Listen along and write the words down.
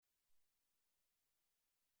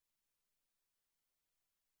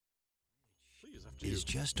is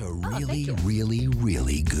just a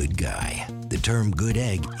really good guy. The term good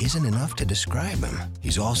egg isn't enough to describe him.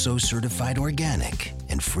 He's also certified organic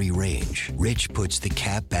and free range. Rich puts the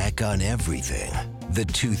cap back on everything. The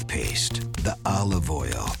toothpaste, the olive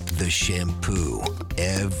oil, the shampoo,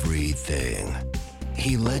 everything.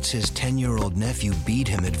 He lets his 10-year-old nephew beat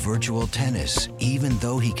him at virtual tennis, even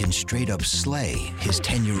though he can straight up slay his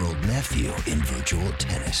 10-year-old nephew in virtual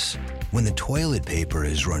tennis. When the toilet paper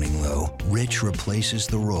is running low, Rich replaces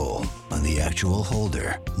the roll on the actual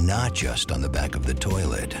holder, not just on the back of the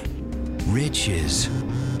toilet. Rich is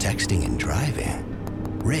texting and driving.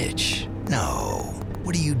 Rich? No.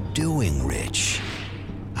 What are you doing, Rich?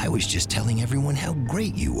 I was just telling everyone how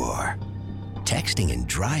great you are. Texting and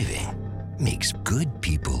driving makes good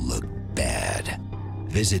people look bad.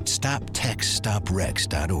 Visit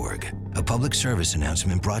StopTextStopWrecks.org. A public service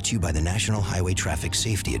announcement brought to you by the National Highway Traffic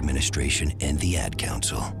Safety Administration and the Ad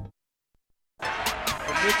Council.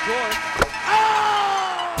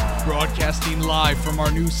 Broadcasting live from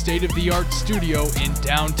our new state-of-the-art studio in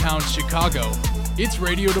downtown Chicago, it's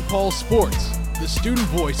Radio DePaul Sports, the student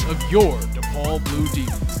voice of your DePaul Blue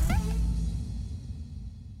Demons.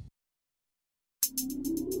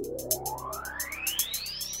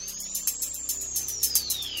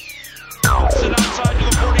 Outside to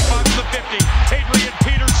the 45 to the 50. Adrian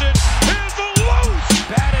Peterson is loose.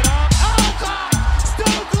 Batted off. Oh, God.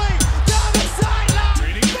 Stokely down the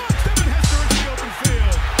sideline. Devin Hester into the open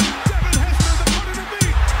field. Devin Hester, the punter to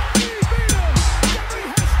beat. He beat him. Devin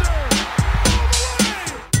Hester all the way.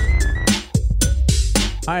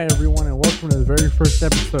 Hi, everyone, and welcome to the very first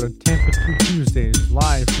episode of Tampa 2 Tuesdays,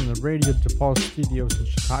 live from the Radio DePaul studios in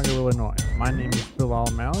Chicago, Illinois. My name is Bill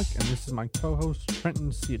Al-Malik, and this is my co-host,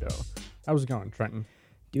 Trenton Cito. How's it going, Trenton?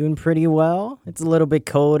 Doing pretty well. It's a little bit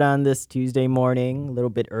cold on this Tuesday morning, a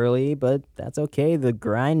little bit early, but that's okay. The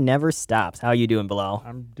grind never stops. How you doing, Bilal?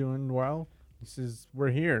 I'm doing well.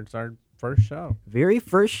 We're here. It's our first show. Very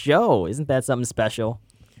first show. Isn't that something special?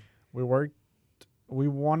 We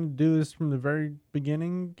wanted to do this from the very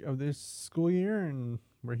beginning of this school year, and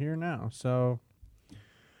we're here now. So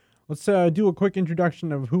let's do a quick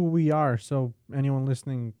introduction of who we are so anyone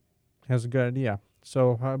listening has a good idea.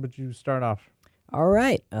 So how about you start off? All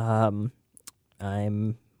right. I'm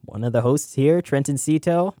one of the hosts here, Trenton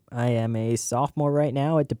Cito. I am a sophomore right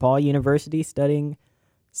now at DePaul University studying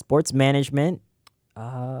sports management.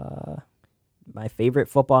 My favorite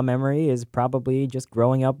football memory is probably just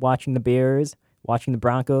growing up watching the Bears, watching the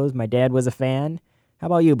Broncos. My dad was a fan. How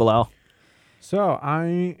about you, Bilal? So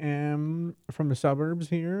I am from the suburbs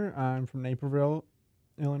here. I'm from Naperville,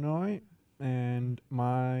 Illinois. And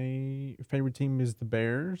my favorite team is the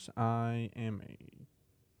Bears. I am a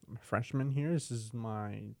freshman here. This is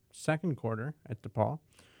my second quarter at DePaul.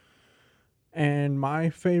 And my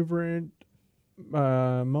favorite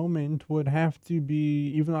moment would have to be,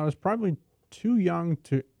 even though I was probably too young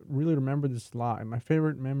to really remember this live, my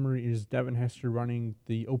favorite memory is Devin Hester running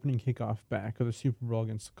the opening kickoff back of the Super Bowl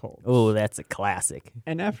against the Colts. Oh, that's a classic.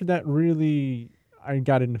 And after that, really, I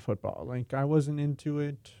got into football. Like, I wasn't into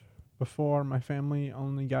it before. My family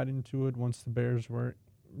only got into it once the Bears were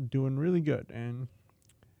doing really good, and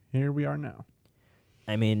here we are now.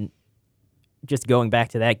 I mean, just going back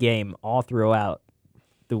to that game, all throughout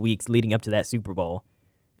the weeks leading up to that Super Bowl,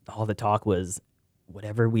 all the talk was,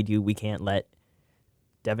 whatever we do, we can't let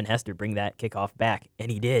Devin Hester bring that kickoff back, and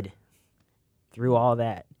he did. Through all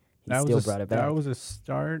that, he still brought it back. That was a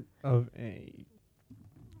start of a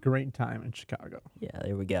great time in Chicago. Yeah,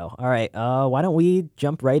 there we go. All right, why don't we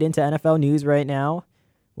jump right into NFL news right now?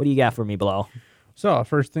 What do you got for me, Bilal? So,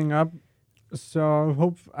 first thing up,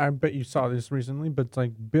 I bet you saw this recently, but it's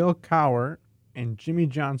like Bill Cowher and Jimmy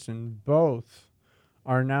Johnson both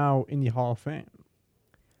are now in the Hall of Fame.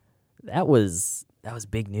 That was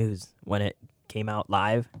big news when it came out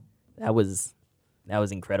live. That was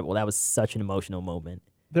incredible. That was such an emotional moment.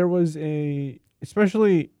 There was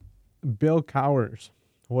especially Bill Cowher's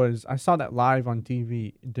I saw that live on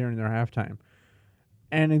TV during their halftime.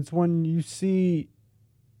 And it's when you see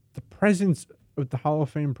the presence of the Hall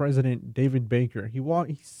of Fame president, David Baker. He's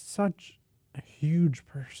such a huge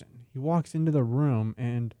person. He walks into the room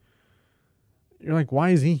and you're like,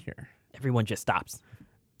 why is he here? Everyone just stops.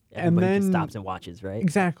 Everybody just stops and watches, right?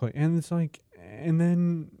 Exactly. And it's like, and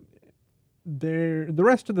then the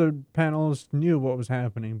rest of the panels knew what was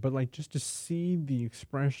happening, but like just to see the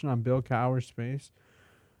expression on Bill Cowher's face.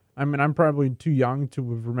 I mean, I'm probably too young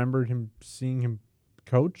to have remembered seeing him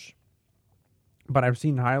coach, but I've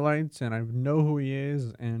seen highlights and I know who he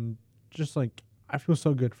is, and just like I feel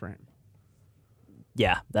so good for him.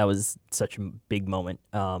 Yeah, that was such a big moment.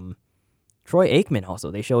 Troy Aikman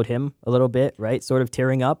also, they showed him a little bit, right? Sort of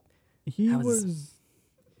tearing up. That was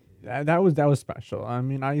special. I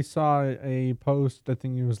mean, I saw a post, I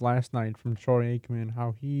think it was last night, from Troy Aikman,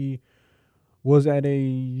 how he was at a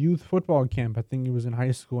youth football camp. I think he was in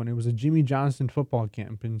high school, and it was a Jimmy Johnson football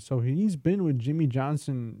camp. And so he's been with Jimmy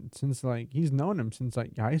Johnson since, he's known him since,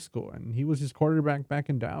 high school. And he was his quarterback back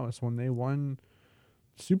in Dallas when they won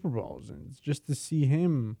Super Bowls. And just to see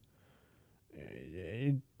him,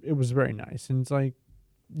 it was very nice. And it's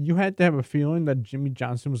you had to have a feeling that Jimmy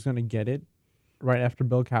Johnson was going to get it right after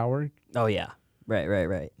Bill Cowher. Oh, yeah.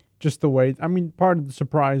 Right. Just the way, part of the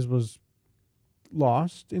surprise was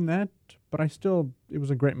lost in that, but it was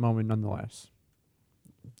a great moment nonetheless.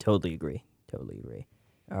 Totally agree.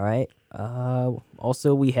 All right.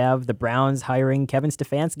 Also, we have the Browns hiring Kevin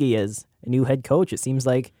Stefanski as a new head coach. It seems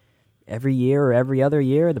like every year or every other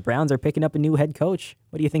year, the Browns are picking up a new head coach.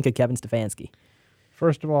 What do you think of Kevin Stefanski?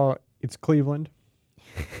 First of all, it's Cleveland.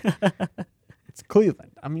 It's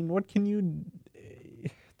Cleveland. What can you... I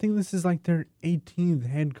think this is their 18th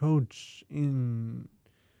head coach in...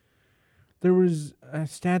 There was a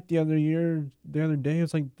stat the other day. It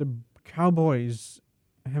was the Cowboys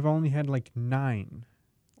have only had 9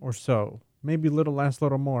 or so. Maybe a little less, a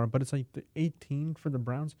little more. But it's the 18 for the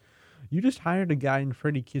Browns. You just hired a guy in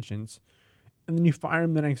Freddie Kitchens, and then you fire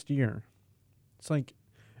him the next year. It's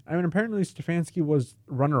apparently Stefanski was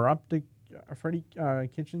runner-up to Freddie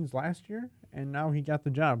Kitchens last year, and now he got the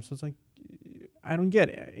job. So it's I don't get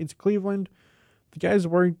it. It's Cleveland. The guys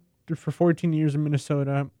worked for 14 years in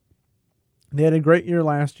Minnesota. They had a great year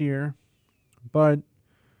last year, but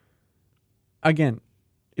again,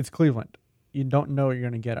 it's Cleveland. You don't know what you're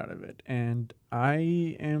going to get out of it, and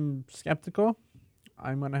I am skeptical.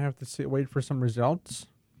 I'm going to have to wait for some results.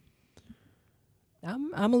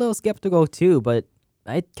 I'm a little skeptical too, but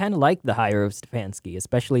I kind of like the hire of Stefanski,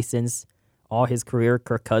 especially since all his career,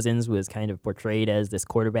 Kirk Cousins was kind of portrayed as this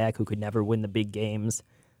quarterback who could never win the big games.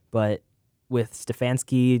 But with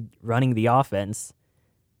Stefanski running the offense,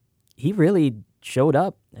 he really showed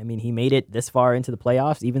up. He made it this far into the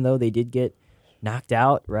playoffs, even though they did get knocked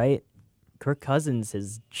out, right? Kirk Cousins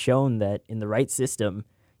has shown that in the right system,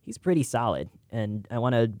 he's pretty solid. And I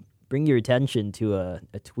want to bring your attention to a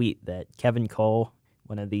tweet that Kevin Cole,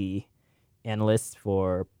 one of the analysts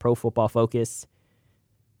for Pro Football Focus,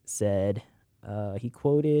 said. He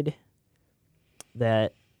quoted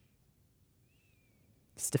that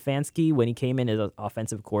Stefanski, when he came in as an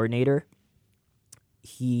offensive coordinator,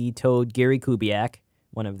 he told Gary Kubiak,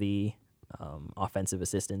 one of the offensive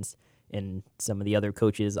assistants, and some of the other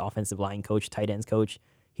coaches, offensive line coach, tight ends coach,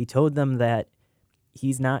 he told them that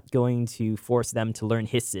he's not going to force them to learn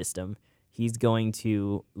his system. He's going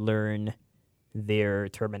to learn their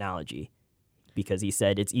terminology, because he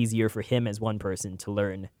said it's easier for him as one person to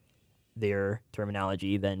learn their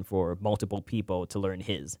terminology than for multiple people to learn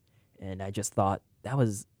his. And I just thought that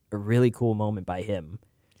was a really cool moment by him,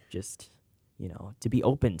 just, to be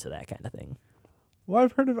open to that kind of thing. Well,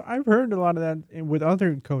 I've heard a lot of that with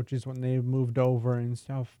other coaches when they've moved over and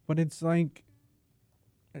stuff, but it's it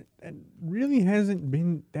really hasn't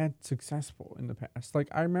been that successful in the past.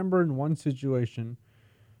 I remember in one situation,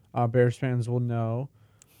 Bears fans will know,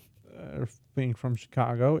 being from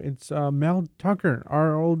Chicago, it's Mel Tucker,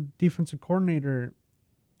 our old defensive coordinator,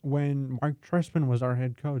 when Mark Trestman was our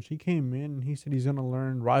head coach. He came in and he said he's going to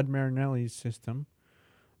learn Rod Marinelli's system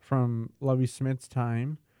from Lovie Smith's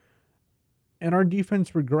time, and our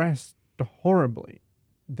defense regressed horribly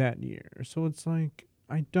that year. So it's I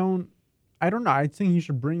don't know. I think he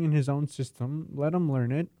should bring in his own system, let him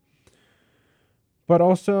learn it. But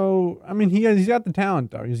also, he's got the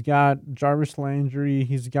talent, though. He's got Jarvis Landry.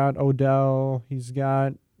 He's got Odell. He's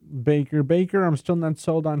got Baker. Baker, I'm still not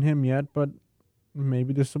sold on him yet, but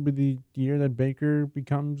maybe this will be the year that Baker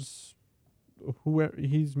becomes whoever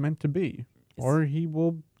he's meant to be. Or he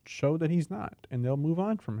will show that he's not, and they'll move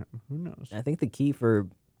on from him. Who knows? I think the key for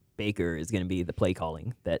Baker is going to be the play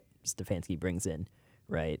calling that Stefanski brings in,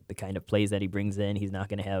 right? The kind of plays that he brings in. He's not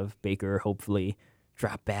going to have Baker hopefully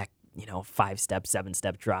drop back, 5-step,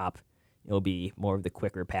 7-step drop. It'll be more of the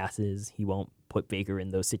quicker passes. He won't put Baker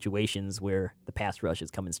in those situations where the pass rush is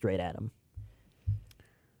coming straight at him.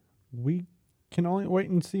 We can only wait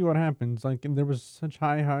and see what happens. There was such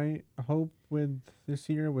high hope with this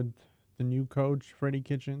year with the new coach, Freddie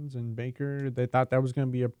Kitchens and Baker. They thought that was going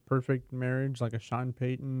to be a perfect marriage, like a Sean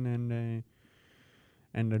Payton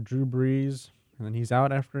and a Drew Brees. And then he's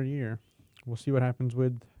out after a year. We'll see what happens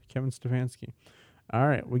with Kevin Stefanski. All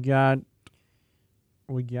right, we got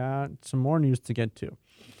some more news to get to.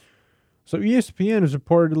 So ESPN is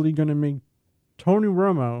reportedly going to make Tony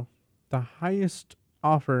Romo the highest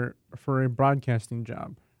offer for a broadcasting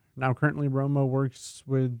job. Now, currently, Romo works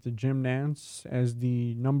with the Jim Nance as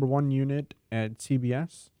the #1 unit at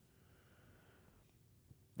CBS.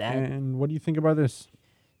 And what do you think about this?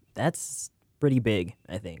 That's pretty big,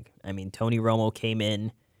 I think. I mean, Tony Romo came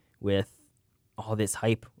in with all this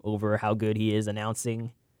hype over how good he is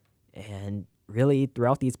announcing, and really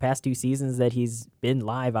throughout these past 2 seasons that he's been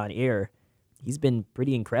live on air, he's been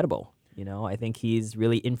pretty incredible. You know, I think he's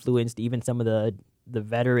really influenced even some of the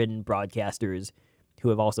veteran broadcasters who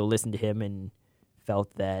have also listened to him and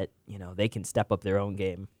felt that, you know, they can step up their own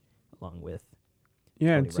game along with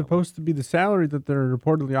Yeah, Tony it's Romo. supposed to be the salary that they're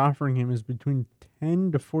reportedly offering him is between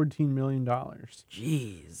 $10 to $14 million.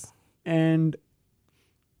 Jeez. And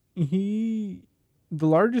the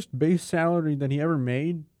largest base salary that he ever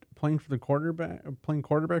made playing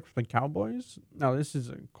quarterback for the Cowboys. Now, this is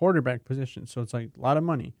a quarterback position, so it's like a lot of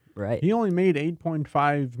money. Right. He only made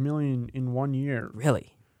 $8.5 million in 1 year.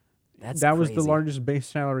 Really? That was the crazy. largest base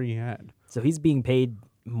salary he had. So he's being paid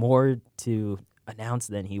more to announce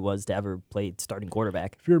than he was to ever play starting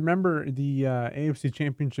quarterback. If you remember the AFC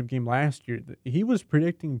Championship game last year, he was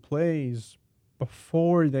predicting plays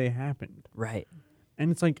before they happened. Right.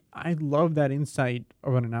 And it's like, I love that insight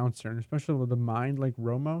of an announcer, and especially with a mind like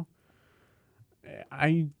Romo.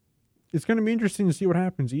 It's going to be interesting to see what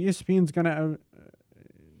happens. ESPN's going to,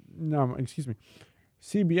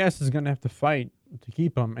 CBS is going to have to fight to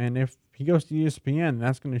keep him. And if he goes to ESPN,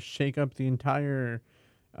 that's going to shake up the entire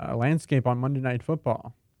landscape on Monday Night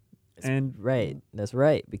Football. That's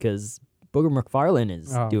right, because Booger McFarlane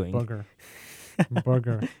is doing. Booger.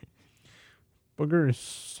 Booger is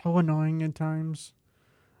so annoying at times,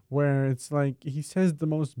 where it's like he says the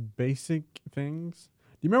most basic things.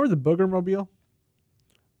 Do you remember the Booger Mobile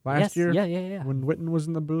last year? Yeah. When Witten was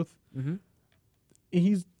in the booth, Mm-hmm.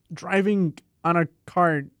 he's driving on a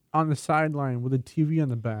cart on the sideline with a TV on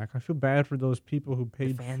the back. I feel bad for those people who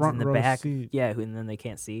paid Fans front in the row back, seat. yeah, and then they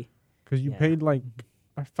can't see. Because you Yeah. paid like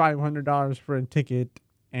 $500 for a ticket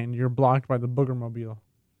and you're blocked by the Booger Mobile.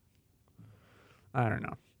 I don't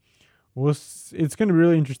know. It's going to be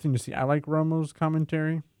really interesting to see. I like Romo's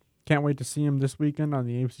commentary. Can't wait to see him this weekend on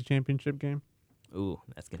the AFC Championship game. Ooh,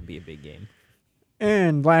 that's going to be a big game.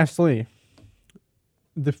 And lastly,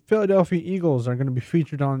 the Philadelphia Eagles are going to be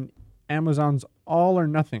featured on Amazon's All or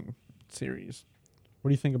Nothing series. What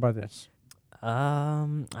do you think about this?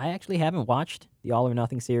 I actually haven't watched the All or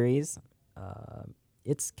Nothing series.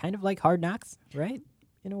 It's kind of like Hard Knocks, right?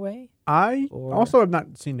 In a way. I Or- also have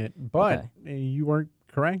not seen it, but Okay. you are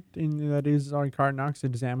correct in that it is like Hard Knocks.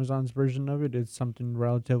 It is Amazon's version of it. It's something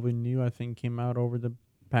relatively new. I think came out over the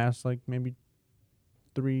past like maybe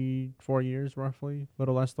 3-4 years, roughly, a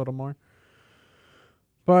little less, a little more.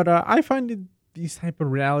 But I find these type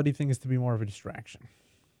of reality things to be more of a distraction.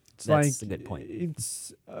 It's That's like a good point.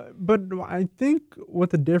 It's, but I think what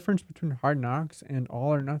the difference between Hard Knocks and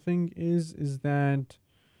All or Nothing is that,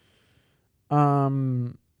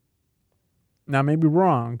 now I may be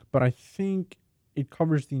wrong, but I think it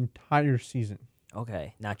covers the entire season.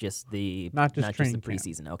 Okay, not just the training camp.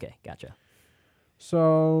 preseason. Okay, gotcha.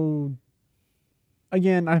 So,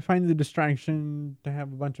 again, I find the distraction to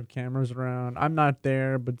have a bunch of cameras around. I'm not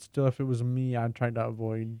there, but still, if it was me, I'd try to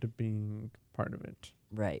avoid being part of it.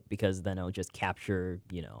 Right, because then it'll just capture,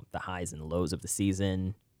 the highs and lows of the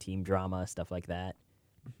season, team drama, stuff like that.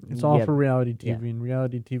 It's all Yeah, for reality TV, yeah. and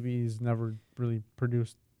reality TV's never really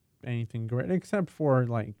produced anything great, except for,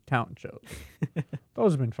 like, talent shows.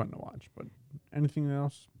 Those have been fun to watch, but anything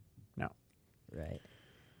else? No. Right.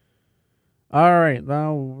 All right,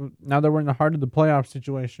 now that we're in the heart of the playoff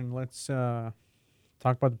situation, let's talk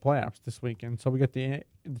about the playoffs this weekend. So we got the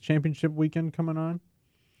championship weekend coming on,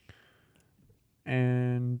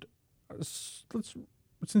 and since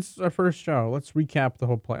it's our first show, let's recap the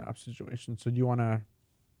whole playoff situation. So do you want to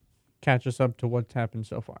catch us up to what's happened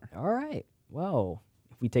so far? All right. Well,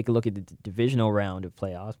 if we take a look at the divisional round of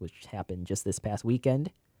playoffs, which happened just this past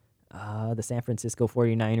weekend, the San Francisco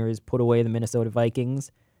 49ers put away the Minnesota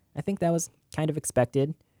Vikings. I think that was kind of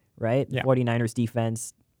expected, right? Yeah. The 49ers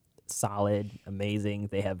defense, solid, amazing.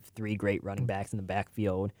 They have 3 great running backs in the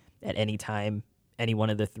backfield. At any time, any one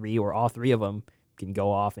of the 3 or all 3 of them can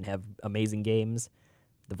go off and have amazing games.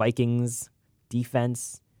 The Vikings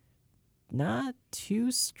defense, not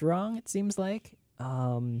too strong, it seems like.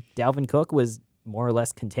 Dalvin Cook was more or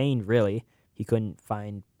less contained, really. He couldn't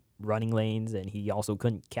find running lanes, and he also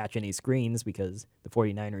couldn't catch any screens because the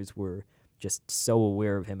 49ers were just so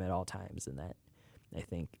aware of him at all times, and that, I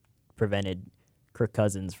think, prevented Kirk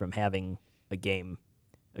Cousins from having a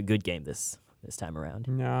good game this time around.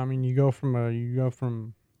 No, I mean you go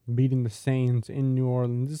from beating the Saints in New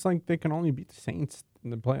Orleans. It's like they can only beat the Saints in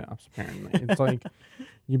the playoffs, apparently. It's like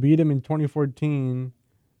you beat them in 2014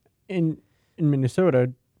 in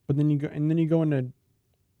Minnesota, but then you go into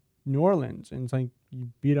New Orleans, and it's like you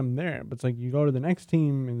beat them there. But it's like you go to the next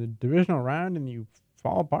team in the divisional round, and you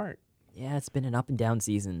fall apart. Yeah, it's been an up and down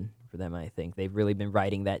season for them, I think. They've really been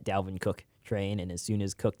riding that Dalvin Cook train, and as soon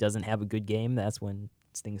as Cook doesn't have a good game, that's when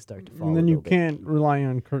things start to fall. And then you bit. can't rely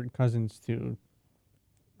on Kirk Cousins to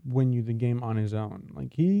win you the game on his own.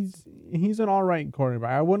 Like he's an all right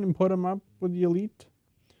quarterback. I wouldn't put him up with the elite,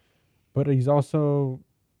 but he's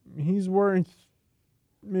worth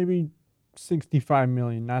maybe $65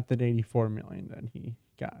 million, not that $84 million that he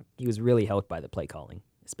got. He was really helped by the play calling,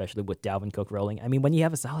 especially with Dalvin Cook rolling. I mean, when you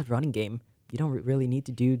have a solid running game, you don't really need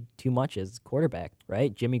to do too much as quarterback,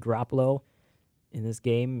 right? Jimmy Garoppolo in this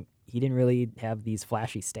game, he didn't really have these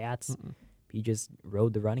flashy stats. He just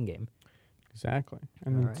rode the running game. Exactly.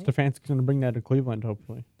 And All right. Stefanski's going to bring that to Cleveland,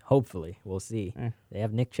 hopefully. Hopefully, we'll see. They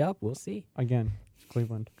have Nick Chubb. We'll see. Again, it's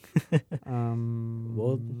Cleveland.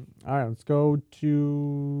 Well, all right, let's go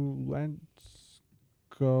to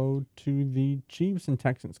the Chiefs and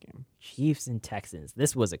Texans game. Chiefs and Texans.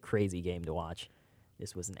 This was a crazy game to watch.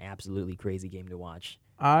 This was an absolutely crazy game to watch.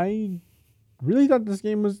 I really thought this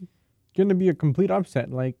game was going to be a complete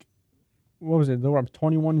upset. Like, what was it? They were up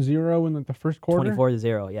 21-0 in the first quarter?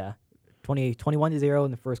 24-0, yeah. 21-0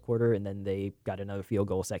 in the first quarter, and then they got another field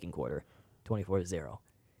goal second quarter, 24-0.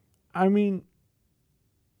 I mean,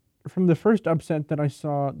 from the first upset that I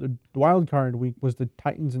saw, the wild card week was the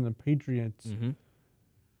Titans and the Patriots. Mm-hmm.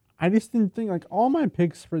 I just didn't think, like, all my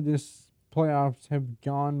picks for this playoffs have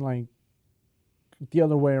gone, like, the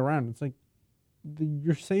other way around. It's like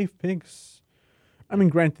your safe picks. I mean,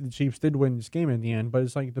 granted, the Chiefs did win this game in the end, but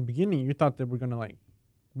it's like at the beginning, you thought they were going to, like,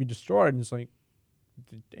 be destroyed. And it's like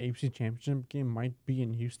the AFC Championship game might be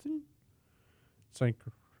in Houston. It's like,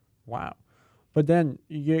 wow. But then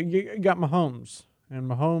you got Mahomes. And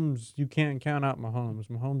Mahomes, you can't count out Mahomes.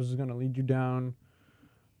 Mahomes is going to lead you down.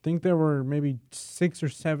 I think there were maybe 6 or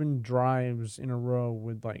 7 drives in a row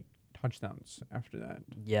with, like, touchdowns after that.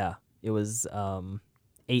 Yeah, it was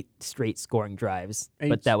 8 straight scoring drives,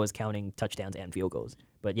 but 8. that was counting touchdowns and field goals.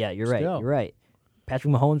 But yeah, you're right. Still. You're right.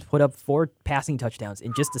 Patrick Mahomes put up 4 passing touchdowns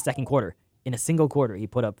in just the second quarter. In a single quarter, he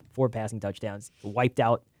put up 4 passing touchdowns, wiped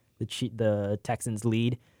out the Texans'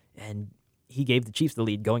 lead, and he gave the Chiefs the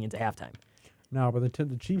lead going into halftime. No, but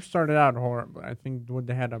the Chiefs started out horrible. I think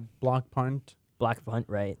they had a block punt. Block punt,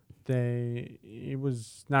 right? It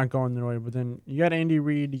was not going their way. But then you got Andy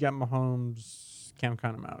Reid, you got Mahomes. Can't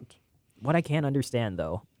count them out. What I can't understand,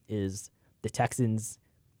 though, is the Texans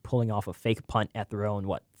pulling off a fake punt at their own,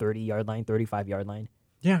 30-yard line, 35-yard line?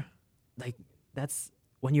 Yeah. Like, that's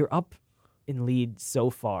when you're up in lead so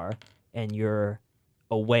far and you're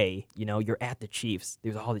away, you're at the Chiefs.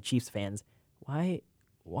 There's all the Chiefs fans.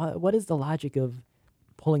 What is the logic of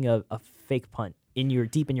pulling a fake punt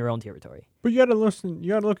deep in your own territory? But you got to listen. You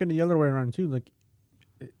got to look at the other way around, too. Like,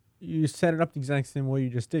 you set it up the exact same way you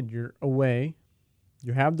just did. You're away.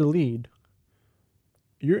 You have the lead.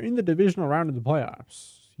 You're in the divisional round of the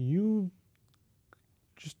playoffs. You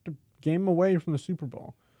just a game away from the Super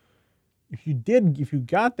Bowl. If you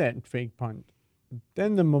got that fake punt,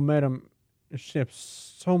 then the momentum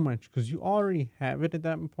shifts so much because you already have it at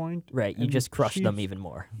that point. Right, you and just the crush them Chiefs- even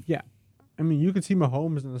more. Yeah. I mean, you could see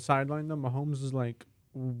Mahomes on the sideline, though. Mahomes is like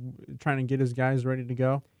trying to get his guys ready to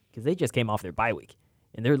go. Because they just came off their bye week,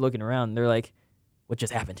 and they're looking around, and they're like, what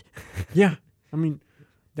just happened? Yeah. I mean,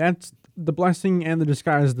 that's the blessing and the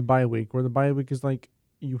disguise of the bye week, where the bye week is like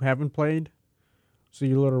you haven't played, so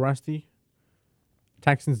you're a little rusty.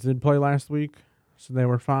 Texans did play last week, so they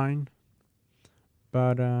were fine.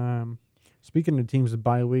 But speaking of teams of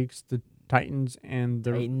bye weeks, the Titans and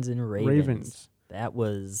the Titans and Ravens.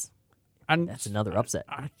 That's another upset.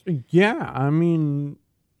 Yeah, I mean,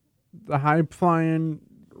 the high-flying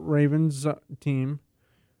Ravens team,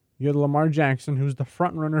 you had Lamar Jackson, who's the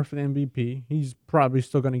front runner for the MVP. He's probably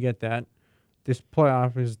still going to get that. This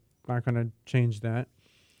playoff is not going to change that.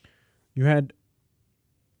 You had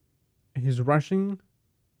his rushing.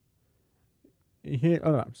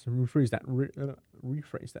 Rephrase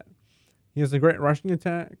that. He has a great rushing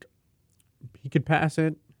attack. He could pass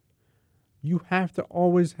it. You have to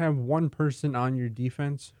always have one person on your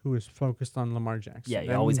defense who is focused on Lamar Jackson. Yeah, you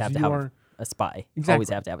That always means have to you have are- a spy. Exactly. Always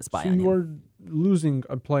have to have a spy so on you him. are losing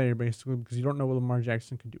a player, basically, because you don't know what Lamar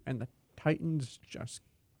Jackson can do. And the Titans just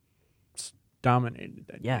dominated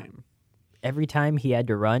that game. Every time he had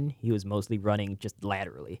to run, he was mostly running just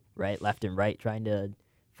laterally, right? Left and right, trying to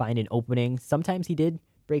find an opening. Sometimes he did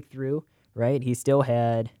break through, right? He still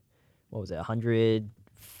had, 140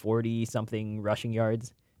 40-something rushing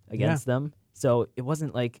yards against them. So it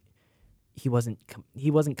wasn't like he wasn't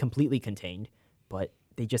completely contained, but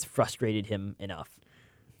they just frustrated him enough.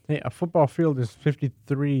 Hey, a football field is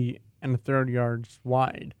 53 1/3 yards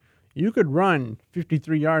wide. You could run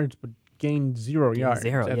 53 yards but gain 0 yards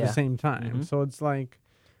at the same time. So it's like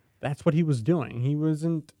that's what he was doing. He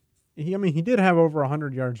wasn't. He did have over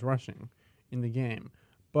 100 yards rushing in the game,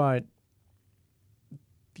 but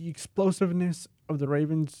the explosiveness of the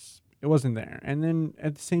Ravens, it wasn't there. And then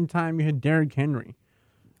at the same time, you had Derrick Henry.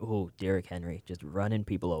 Oh, Derrick Henry just running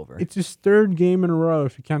people over. It's his third game in a row,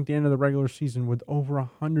 if you count the end of the regular season, with over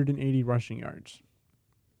 180 rushing yards.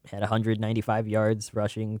 Had 195 yards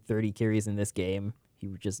rushing, 30 carries in this game.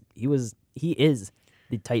 He is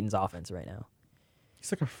the Titans offense right now.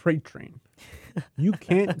 He's like a freight train. You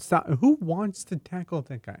can't stop. Who wants to tackle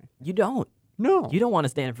that guy? You don't. No. You don't want to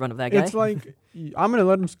stand in front of that guy. It's like, I'm going to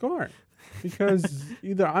let him score because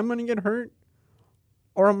either I'm going to get hurt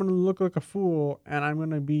or I'm going to look like a fool and I'm going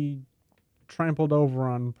to be trampled over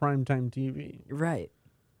on primetime TV. Right.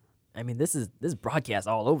 I mean, this is broadcast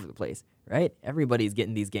all over the place, right? Everybody's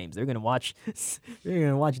getting these games. They're going to watch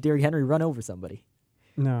Derrick Henry run over somebody.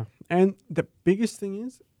 No. And the biggest thing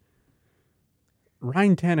is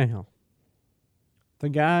Ryan Tannehill, the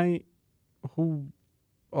guy who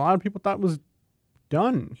a lot of people thought was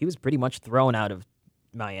done. He was pretty much thrown out of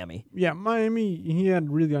Miami. Yeah, Miami, he had a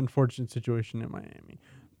really unfortunate situation in Miami.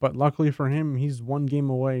 But luckily for him, he's one game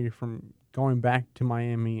away from going back to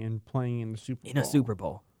Miami and playing in the Super Bowl. In a Super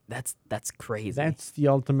Bowl. That's crazy. That's the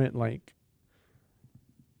ultimate, like,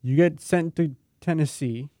 you get sent to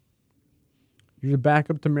Tennessee, you're the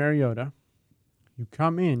backup to Mariota, you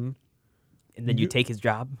come in, and then you take his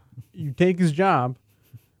job. You take his job,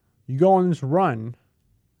 you go on this run,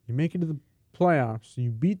 you make it to the playoffs,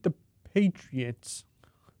 you beat the Patriots.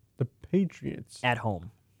 The Patriots. At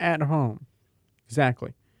home. At home.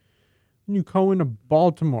 Exactly. And you go into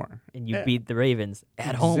Baltimore. And you beat the Ravens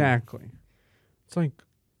at home. Exactly. It's like,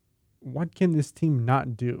 what can this team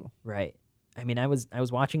not do? Right. I mean, I was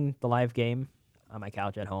watching the live game on my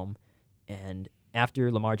couch at home, and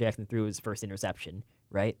after Lamar Jackson threw his first interception,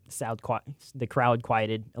 right, the crowd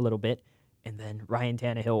quieted a little bit, and then Ryan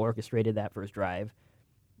Tannehill orchestrated that first drive,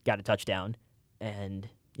 got a touchdown, and,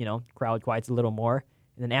 crowd quiets a little more.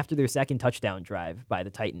 And then after their second touchdown drive by the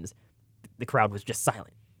Titans, the crowd was just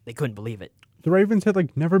silent. They couldn't believe it. The Ravens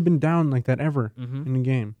had, never been down like that ever in a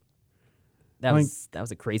game. That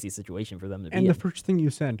was a crazy situation for them to be in. And the first thing you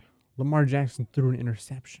said, Lamar Jackson threw an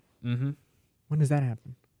interception. Mm-hmm. When does that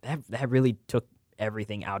happen? That really took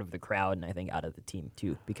everything out of the crowd and I think out of the team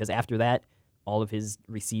too. Because after that, all of his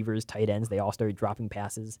receivers, tight ends, they all started dropping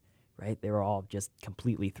passes, right? They were all just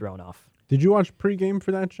completely thrown off. Did you watch pregame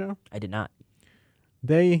for that show? I did not.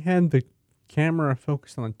 They had the camera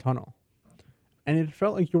focused on the tunnel. And it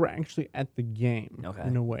felt like you were actually at the game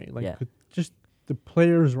in a way. Just the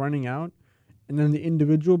players running out and then the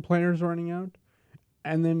individual players running out.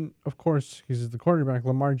 And then, of course, because he's the quarterback,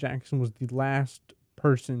 Lamar Jackson was the last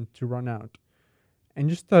person to run out. And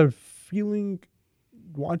just the feeling,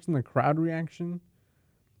 watching the crowd reaction,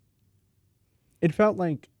 it felt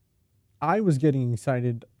like I was getting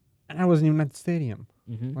excited and I wasn't even at the stadium.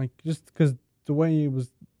 Mm-hmm. Just because the way it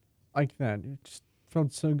was like that, it just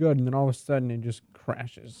felt so good. And then all of a sudden, it just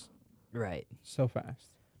crashes. Right. So fast.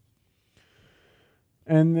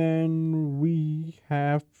 And then we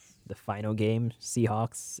have the final game,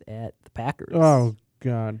 Seahawks at the Packers. Oh,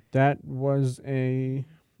 God. That was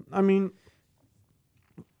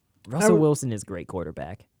Russell Wilson is a great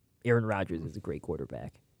quarterback. Aaron Rodgers is a great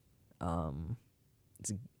quarterback.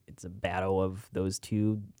 It's a battle of those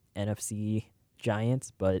two NFC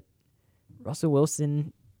giants, but Russell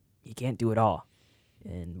Wilson, he can't do it all.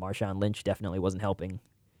 And Marshawn Lynch definitely wasn't helping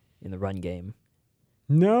in the run game.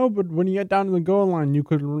 No, but when you get down to the goal line, you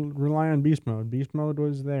could rely on beast mode. Beast mode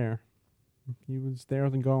was there. He was there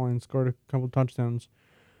at the goal line, scored a couple touchdowns.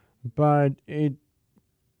 But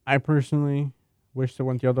I personally wish it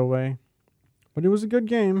went the other way. But it was a good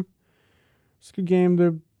game. It's a good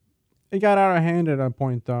game. It got out of hand at a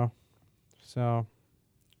point, though. So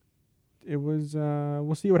it was,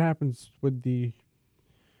 we'll see what happens with the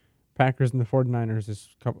Packers and the 49ers this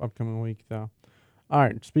upcoming week, though. All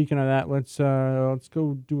right, speaking of that, let's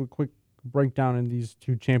go do a quick breakdown in these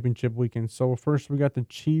two championship weekends. So first we got the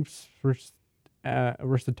Chiefs versus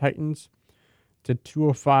the Titans to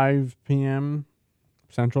 2:05 p.m.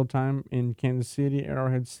 Central Time in Kansas City,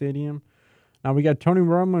 Arrowhead Stadium. Now we got Tony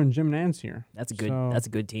Romo and Jim Nantz here. That's a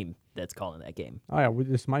good team that's calling that game. Oh yeah,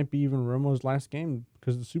 this might be even Romo's last game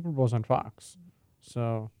because the Super Bowl's on Fox.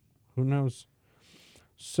 So who knows?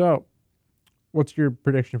 So What's your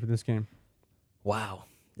prediction for this game? Wow,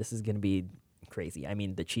 this is going to be crazy. I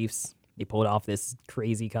mean, the Chiefs, they pulled off this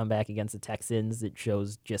crazy comeback against the Texans. It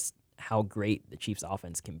shows just how great the Chiefs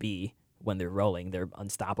offense can be when they're rolling. They're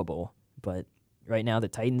unstoppable. But right now, the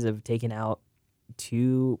Titans have taken out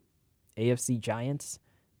 2 AFC giants.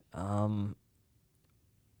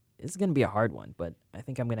 It's going to be a hard one, but I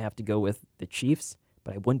think I'm going to have to go with the Chiefs.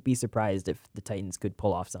 But I wouldn't be surprised if the Titans could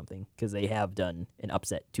pull off something because they have done an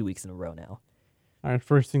upset 2 weeks in a row now. All right,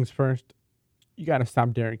 first things first. You got to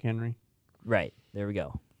stop Derrick Henry. Right. There we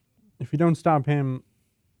go. If you don't stop him,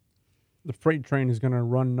 the freight train is going to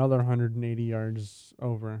run another 180 yards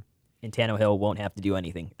over. And Tannehill won't have to do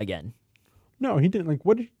anything again. No, he didn't. Like,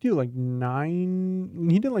 what did he do? Like 9?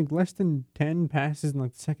 He did like less than 10 passes in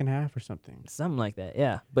like the second half or something. Something like that,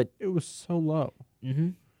 yeah. But It was so low. mm-hmm.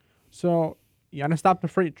 So you got to stop the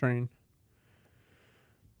freight train.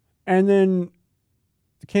 And then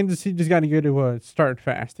Kansas City just got to go to start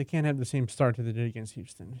fast. They can't have the same start that they did against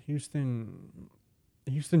Houston. Houston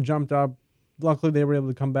jumped up. Luckily, they were able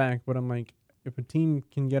to come back. But I'm like, if a team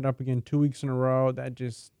can get up again 2 weeks in a row, that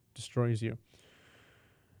just destroys you.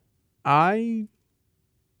 I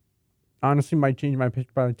honestly might change my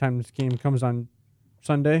pick by the time this game comes on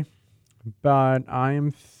Sunday. But I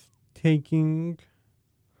am taking...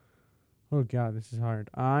 Oh, God, this is hard.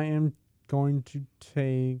 I am going to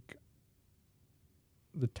take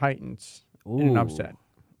the Titans in an upset.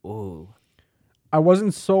 Ooh. I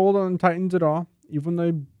wasn't sold on the Titans at all, even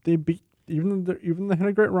though they beat, even though they had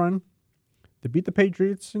a great run. They beat the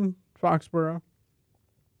Patriots in Foxborough.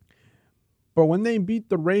 But when they beat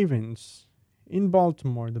the Ravens in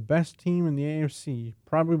Baltimore, the best team in the AFC,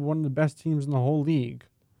 probably one of the best teams in the whole league,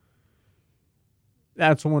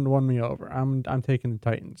 that's the one that won me over. I'm taking the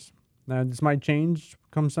Titans. Now, this might change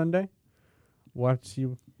come Sunday. We'll have to see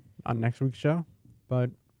on next week's show. But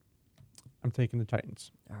I'm taking the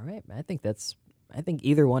Titans. All right. I think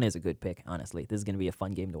either one is a good pick, honestly. This is going to be a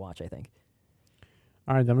fun game to watch, I think.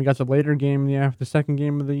 All right, then we got the later game, the second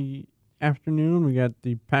game of the afternoon. We got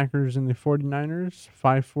the Packers and the 49ers,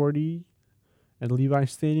 5:40 at Levi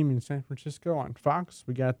Stadium in San Francisco on Fox.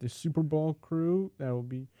 We got the Super Bowl crew that will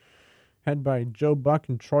be head by Joe Buck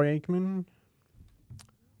and Troy Aikman.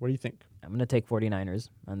 What do you think? I'm going to take 49ers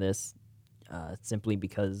on this simply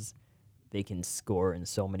because they can score in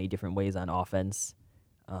so many different ways on offense,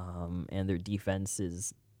 and their defense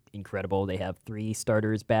is incredible. They have 3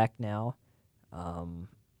 starters back now. I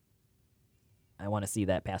want to see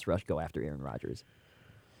that pass rush go after Aaron Rodgers.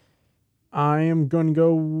 I am going to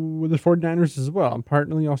go with the 49ers as well,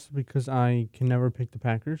 partly also because I can never pick the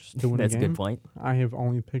Packers to win That's a a game. good point. I have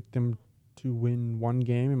only picked them to win one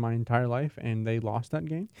game in my entire life, and they lost that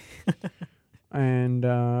game. And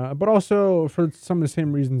but also for some of the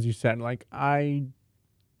same reasons you said. Like, I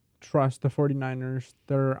trust the 49ers.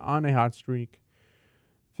 They're on a hot streak.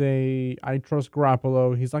 I trust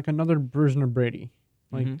Garoppolo. He's like another version of Brady.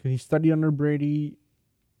 Like, he studied under Brady,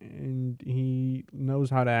 and he knows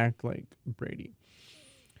how to act like Brady.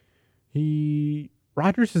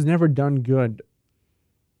 Rodgers has never done good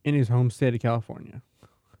in his home state of California.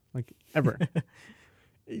 Like, ever.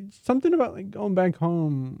 It's something about, like, going back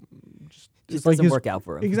home Just like doesn't work out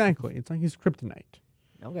for him. Exactly. It's like his kryptonite.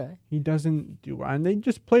 Okay. He doesn't do well. And they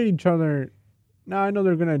just played each other. Now, I know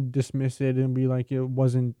they're going to dismiss it and be like, it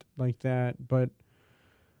wasn't like that. But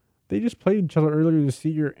they just played each other earlier this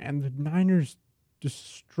year, and the Niners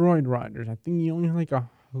destroyed Rodgers. I think he only had like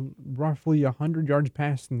roughly 100 yards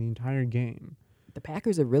passed in the entire game. The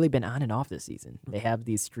Packers have really been on and off this season. They have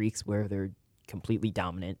these streaks where they're completely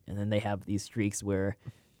dominant, and then they have these streaks where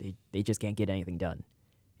they just can't get anything done.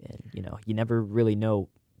 And, you never really know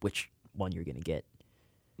which one you're going to get.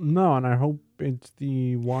 No, and I hope it's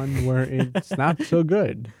the one where it's not so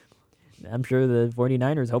good. I'm sure the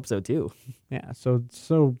 49ers hope so, too. Yeah,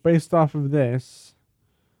 so based off of this,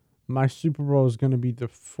 my Super Bowl is going to be the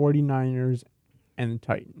 49ers and the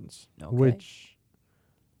Titans, Okay. which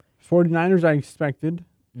 49ers I expected.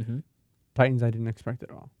 Mm-hmm. Titans I didn't expect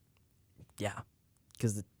at all. Yeah,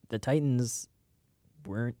 because the Titans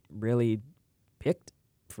weren't really picked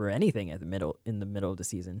for anything in the middle of the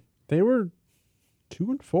season. They were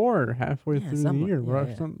 2-4 halfway through the year,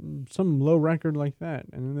 yeah. Some low record like that,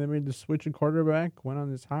 and then they made the switch of quarterback, went on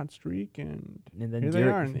this hot streak, and then here they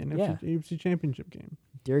are in the AFC Championship game.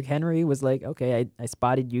 Derrick Henry was like, okay, I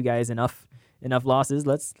spotted you guys enough losses.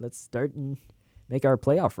 Let's start and make our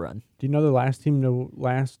playoff run. Do you know the last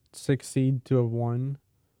 6 seed to have won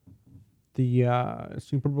the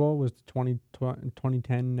Super Bowl was the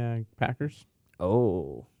 2010 Packers?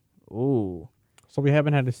 Oh. So we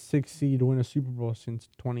haven't had a 6 seed win a Super Bowl since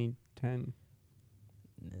 2010.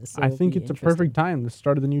 I think it's a perfect time. The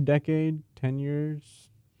start of the new decade, 10 years.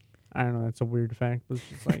 I don't know. That's a weird fact, but it's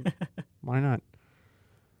just like, why not?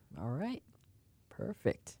 All right.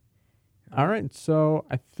 Perfect. All right. So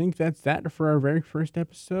I think that's that for our very first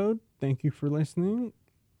episode. Thank you for listening.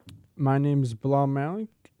 My name is Bilal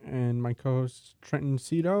Malik, and my co-host is Trenton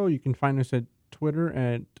Cito. You can find us at Twitter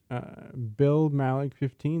at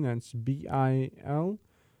BillMalik15. That's BILMALIK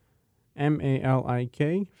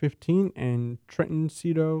 15, and Trenton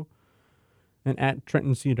Cito, and at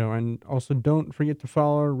Trenton Cito. And also don't forget to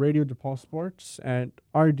follow Radio DePaul Sports at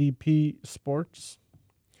RDP Sports.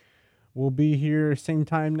 We'll be here same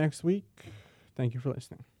time next week. Thank you for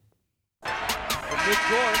listening.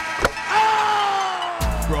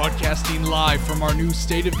 Broadcasting live from our new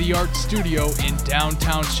state-of-the-art studio in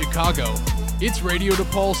downtown Chicago, it's Radio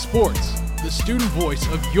DePaul Sports, the student voice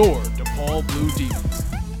of your DePaul Blue Demons.